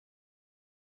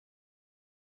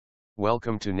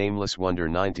Welcome to Nameless Wonder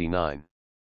 99.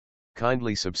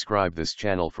 Kindly subscribe this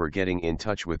channel for getting in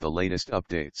touch with the latest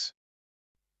updates.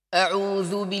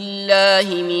 أعوذ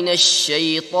بالله من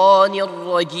الشيطان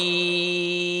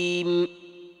الرجيم.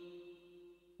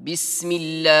 بسم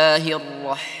الله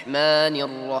الرحمن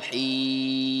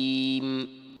الرحيم.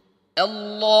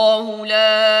 الله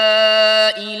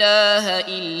لا إله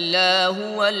إلا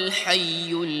هو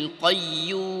الحي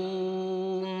القيوم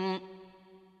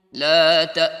لا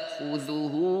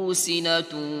تأخذه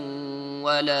سنة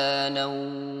ولا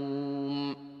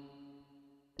نوم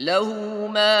له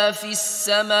ما في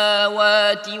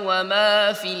السماوات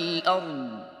وما في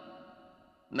الأرض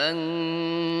من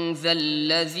ذا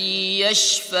الذي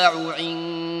يشفع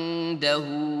عنده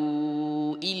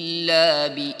إلا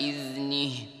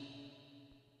بإذنه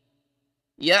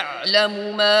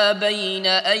يعلم ما بين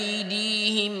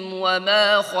أيديهم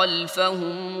وما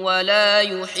خلفهم ولا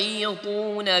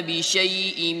يحيطون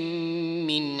بشيء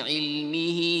من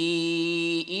علمه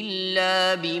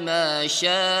إلا بما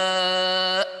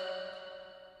شاء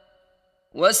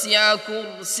وسع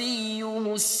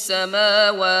كرسيه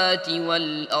السماوات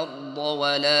والأرض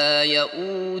ولا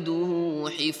يؤوده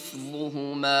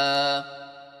حفظهما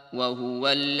وهو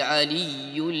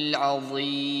العلي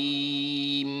العظيم.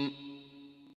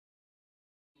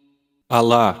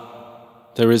 Allah,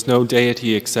 there is no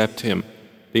deity except Him,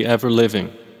 the ever-living,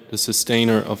 the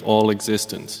sustainer of all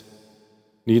existence.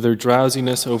 Neither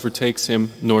drowsiness overtakes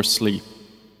Him nor sleep.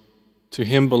 To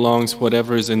Him belongs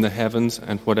whatever is in the heavens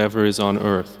and whatever is on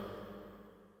earth.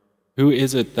 Who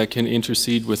is it that can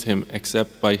intercede with Him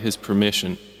except by His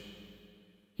permission?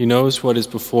 He knows what is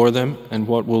before them and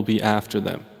what will be after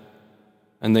them,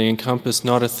 and they encompass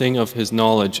not a thing of His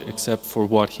knowledge except for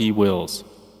what He wills.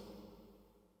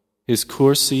 His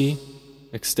Kursi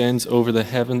extends over the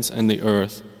heavens and the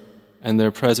earth, and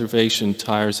their preservation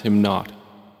tires Him not.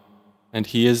 And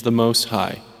He is the Most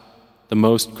High, the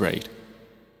Most Great.